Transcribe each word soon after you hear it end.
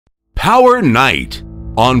Power Night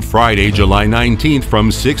on Friday, July 19th from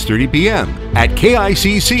 6:30 p.m. at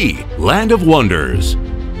KICC, Land of Wonders.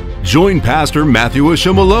 Join Pastor Matthew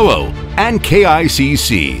Ashimolowo and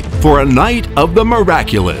KICC for a night of the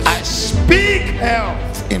miraculous. I speak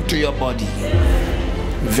health into your body,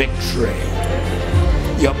 victory.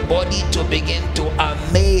 Your body to begin to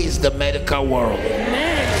amaze the medical world.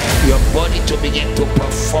 Your body to begin to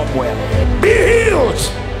perform well. Be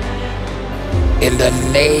healed in the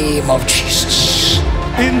name of Jesus.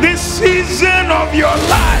 In this season of your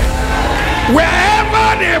life, wherever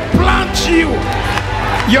they plant you,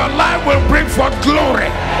 your life will bring forth glory,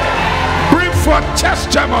 bring forth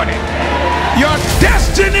testimony. Your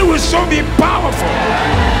destiny will so be powerful.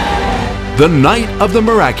 The Night of the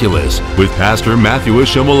Miraculous with Pastor Matthew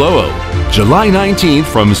Ashimolowo, July 19th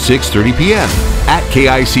from 6:30 p.m. at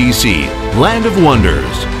KICC, Land of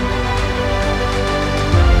Wonders.